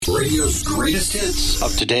Radio's greatest hits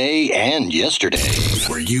of today and yesterday.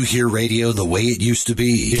 Where you hear radio the way it used to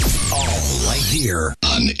be. It's all right here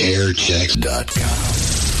on Aircheck.com.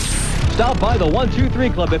 Stop by the 123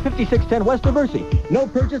 Club at 5610 West Diversey. No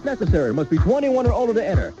purchase necessary. Must be 21 or older to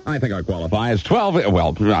enter. I think I qualify. It's 12... Well,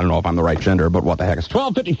 I don't know if I'm the right gender, but what the heck. It's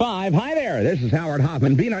 12:55. Hi there. This is Howard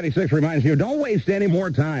Hoffman. B96 reminds you, don't waste any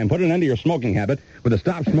more time. Put an end to your smoking habit with a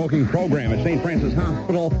Stop Smoking program at St. Francis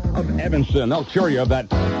Hospital of Evanston. They'll cure you of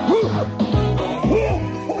that...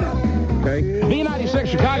 Okay. B96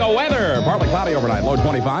 Chicago weather. Partly cloudy overnight, low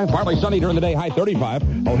 25. Partly sunny during the day, high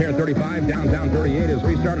 35. O'Hare 35, downtown 38 as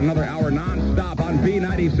we start another hour non-stop on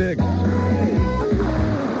B96.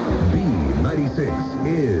 B96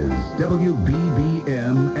 is WBBM-FM,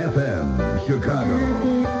 Chicago.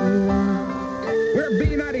 We're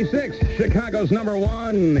B96, Chicago's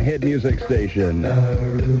 #1 hit music station.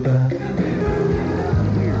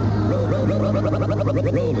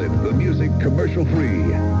 Rolling the music commercial-free.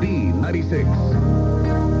 B96.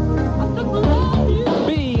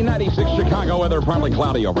 B96 Chicago weather, partly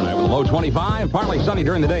cloudy overnight with a low 25, partly sunny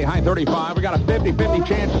during the day, high 35. We got a 50-50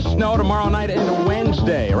 chance of snow tomorrow night into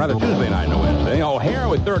Wednesday, or rather Tuesday night into Wednesday. O'Hare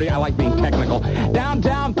with 30, I like being technical.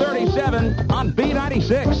 Downtown 37 on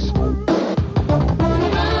B96.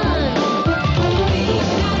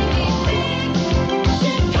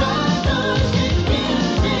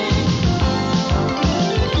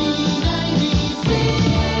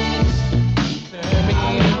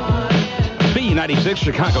 B96,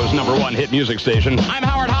 Chicago's #1 hit music station. I'm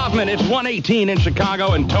Howard Hoffman. It's 1:18 in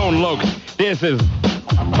Chicago and Tone Loc. This is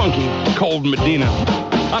Funky Cold Medina.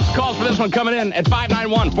 Lots of calls for this one coming in at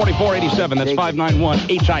 591-4487. That's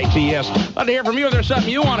 591-HITS. Love to hear from you if there's something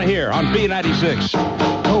you want to hear on B96.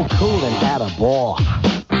 So cool and had a ball.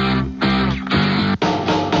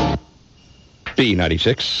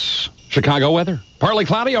 B96, Chicago weather. Partly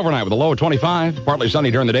cloudy overnight with a low of 25. Partly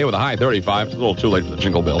sunny during the day with a high 35. It's a little too late for the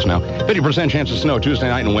jingle bells now. 50% chance of snow Tuesday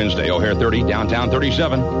night and Wednesday. O'Hare 30, downtown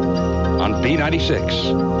 37 on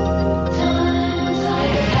B96.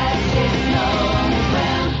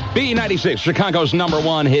 B96, Chicago's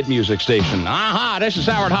 #1 hit music station. Aha, this is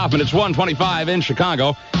Howard Hoffman. It's 125 in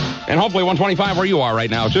Chicago. And hopefully 125 where you are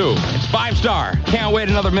right now, too. It's 5-star. Can't wait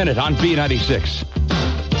another minute on B96.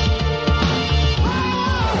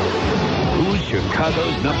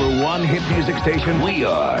 Chicago's #1 hit music station. We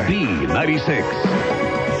are B96.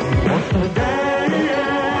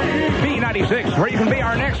 B96, where you can be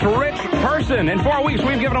our next rich person. In 4 weeks,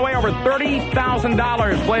 we've given away over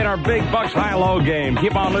 $30,000 playing our Big Bucks High-Low game.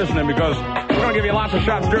 Keep on listening because we're going to give you lots of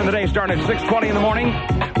shots during the day starting at 6:20 in the morning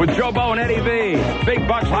with Joe Bo and Eddie V. Big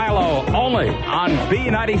Bucks High-Low only on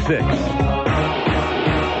B96.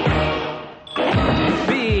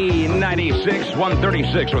 B96,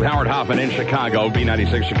 136 with Howard Hoffman in Chicago.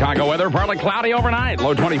 B96 Chicago weather, partly cloudy overnight,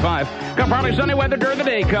 low 25. Got partly sunny weather during the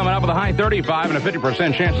day coming up with a high 35 and a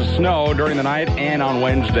 50% chance of snow during the night and on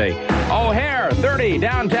Wednesday. O'Hare 30,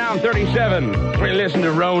 downtown 37. We listen to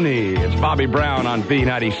Roni. It's Bobby Brown on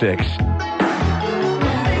B96.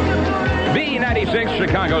 B96,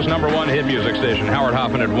 Chicago's #1 hit music station. Howard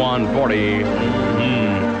Hoffman at 140.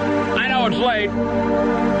 I know it's late.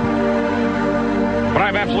 But I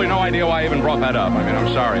have absolutely no idea why I even brought that up. I mean, I'm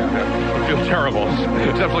sorry. I feel terrible.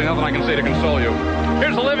 There's definitely nothing I can say to console you.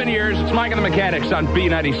 Here's the living years. It's Mike and the Mechanics on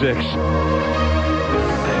B96.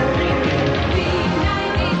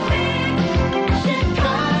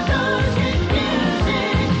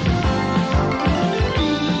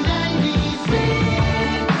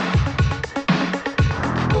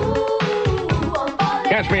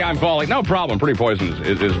 Catch me, I'm falling. No problem. Pretty Poison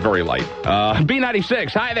is very light.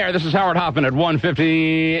 B96, hi there. This is Howard Hoffman at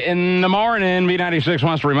 1:50 in the morning. B96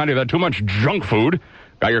 wants to remind you that too much junk food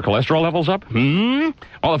got your cholesterol levels up?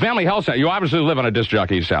 Well, the Family Health Center, you obviously live on a disc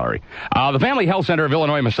jockey's salary. The Family Health Center of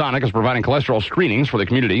Illinois Masonic is providing cholesterol screenings for the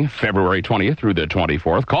community February 20th through the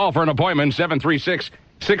 24th. Call for an appointment,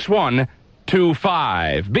 736-6125.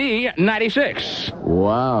 B96.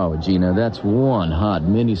 Wow, Gina, that's one hot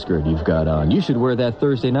miniskirt you've got on. You should wear that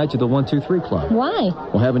Thursday night to the 123 Club. Why?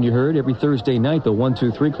 Well, haven't you heard? Every Thursday night, the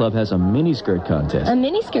 123 Club has a miniskirt contest. A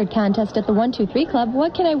miniskirt contest at the 123 Club?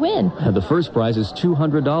 What can I win? The first prize is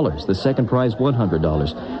 $200. The second prize,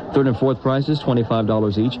 $100. Third and fourth prizes,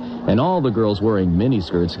 $25 each. And all the girls wearing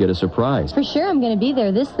miniskirts get a surprise. For sure I'm going to be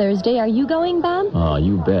there this Thursday. Are you going, Bob? Oh,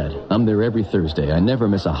 you bet. I'm there every Thursday. I never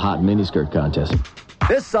miss a hot miniskirt contest.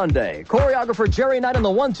 This Sunday, choreographer Jerry Knight and the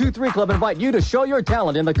 1-2-3 Club invite you to show your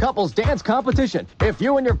talent in the couples dance competition. If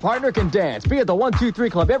you and your partner can dance, be at the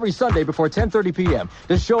 1-2-3 Club every Sunday before 10:30 p.m.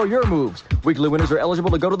 to show your moves. Weekly winners are eligible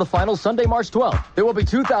to go to the finals Sunday, March 12th. There will be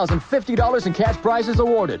 $2,050 in cash prizes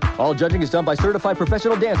awarded. All judging is done by certified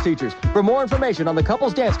professional dance teachers. For more information on the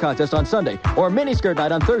couples dance contest on Sunday or miniskirt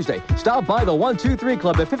night on Thursday, stop by the 1-2-3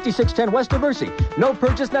 Club at 5610 West Diversey. No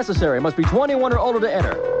purchase necessary. Must be 21 or older to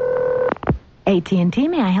enter. AT&T,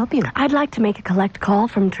 may I help you? I'd like to make a collect call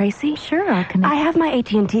from Tracy. Sure, I'll connect. I have my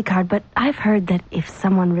AT&T card, but I've heard that if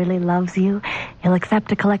someone really loves you, he'll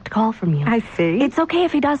accept a collect call from you. I see. It's okay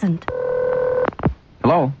if he doesn't.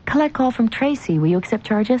 Hello? Collect call from Tracy. Will you accept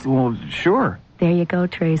charges? Well, sure. There you go,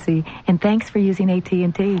 Tracy. And thanks for using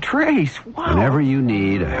AT&T. Trace, wow. Whenever you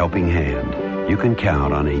need a helping hand, you can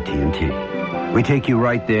count on AT&T. We take you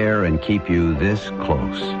right there and keep you this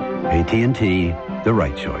close. AT&T, the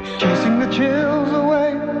right choice. Chasing the chills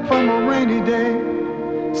away from a rainy day,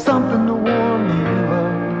 something to warm you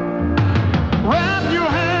up. Wrap your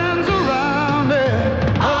hands around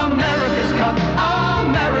it. America's Cup,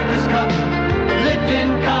 America's Cup,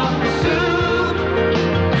 Lipton coffee soup.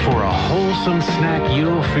 For a wholesome snack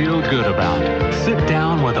you'll feel good about, sit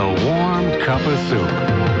down with a warm cup of soup.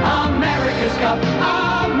 America's Cup,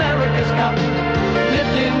 America's Cup,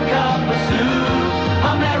 Lipton cup of soup.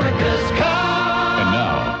 America's Cup.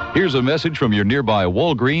 Here's a message from your nearby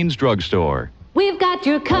Walgreens drugstore. We've got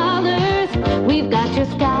your colors, we've got your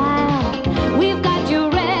style, we've got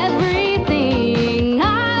your everything, aisle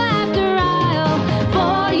after aisle,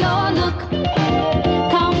 for your look.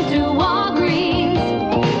 Come to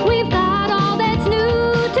Walgreens, we've got all that's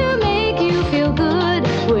new to make you feel good.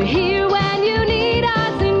 We're here when you need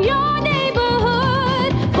us in your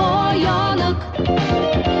neighborhood, for your look.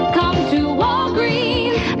 Come to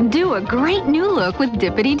Walgreens. Do a great new look with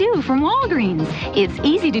Dippity-Doo from Walgreens. It's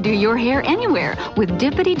easy to do your hair anywhere with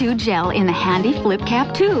Dippity-Doo gel in the handy flip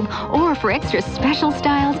cap tube. Or for extra special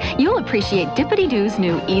styles, you'll appreciate Dippity-Doo's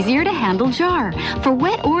new easier-to-handle jar. For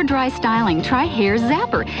wet or dry styling, try Hair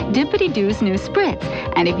Zapper, Dippity-Doo's new spritz.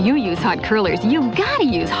 And if you use hot curlers, you gotta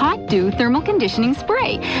use Hot Dew Thermal Conditioning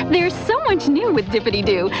Spray. There's so much new with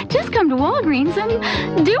Dippity-Doo. Just come to Walgreens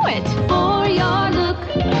and do it. For your look,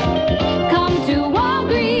 come to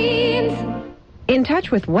Walgreens. In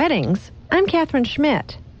touch with weddings, I'm Catherine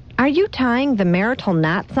Schmidt. Are you tying the marital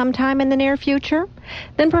knot sometime in the near future?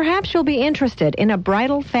 Then perhaps you'll be interested in a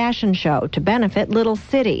bridal fashion show to benefit Little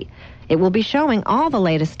City. It will be showing all the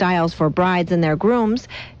latest styles for brides and their grooms.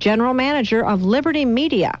 General Manager of Liberty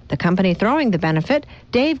Media, the company throwing the benefit,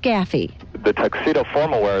 Dave Gaffey. The tuxedo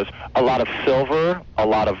formal wears a lot of silver, a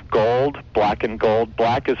lot of gold, black and gold.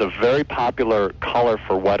 Black is a very popular color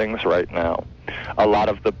for weddings right now. A lot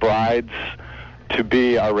of the brides to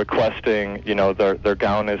be are requesting, their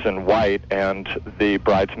gown is in white, and the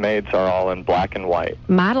bridesmaids are all in black and white.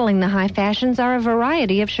 Modeling the high fashions are a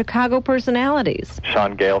variety of Chicago personalities.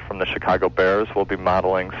 Sean Gale from the Chicago Bears will be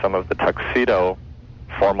modeling some of the tuxedo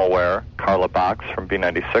formal wear. Carla Box from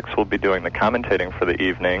B96 will be doing the commentating for the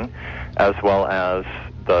evening, as well as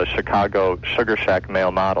the Chicago Sugar Shack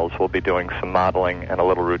male models will be doing some modeling and a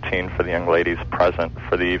little routine for the young ladies present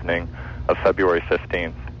for the evening of February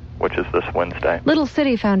 15th. Which is this Wednesday. Little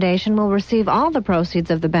City Foundation will receive all the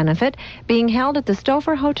proceeds of the benefit, being held at the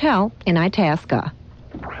Stouffer Hotel in Itasca.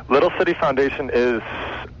 Little City Foundation is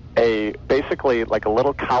basically like a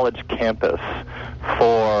little college campus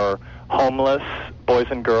for homeless boys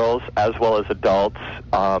and girls as well as adults,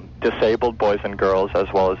 disabled boys and girls as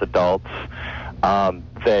well as adults.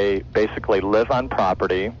 They basically live on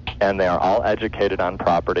property, and they are all educated on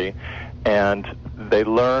property, and they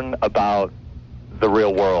learn about the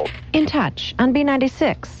real world. In Touch on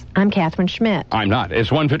B96. I'm Catherine Schmidt. I'm not.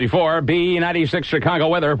 It's 1:54. B96 Chicago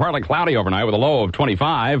weather. Partly cloudy overnight with a low of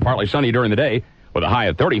 25. Partly sunny during the day with a high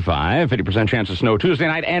of 35. 50% chance of snow Tuesday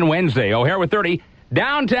night and Wednesday. O'Hare with 30.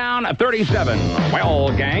 Downtown 37.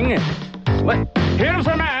 Well, gang, here's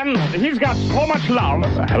a man. He's got so much love.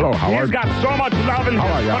 Hello, Howard. He's got so much love in How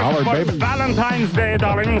are you, Howard, for baby? Valentine's Day,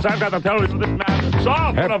 darlings. I've got to tell you, this man is so full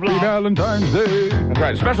of Happy love. Valentine's Day. That's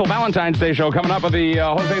right. Special Valentine's Day show coming up with the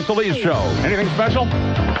Jose Solis show. Anything special?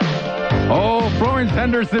 Oh, Florence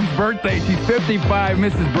Henderson's birthday. She's 55.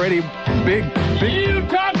 Mrs. Brady, big. You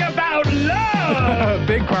talk about love.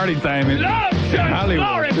 Big party time in Hollywood.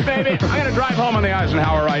 Florence, baby. I'm going to drive home on the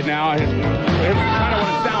Eisenhower right now. It's kind of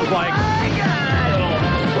what it sounds like. A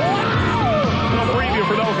little preview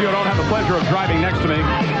for those of you who don't have the pleasure of driving next to me.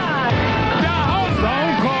 Don't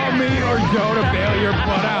call me or Joe to bail your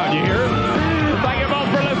butt out, you hear? Thank you both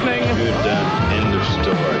for listening. Good, end of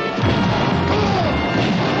story.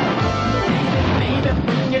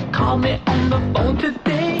 me on the phone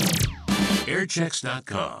today.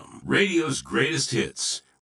 Airchecks.com. Radio's greatest hits.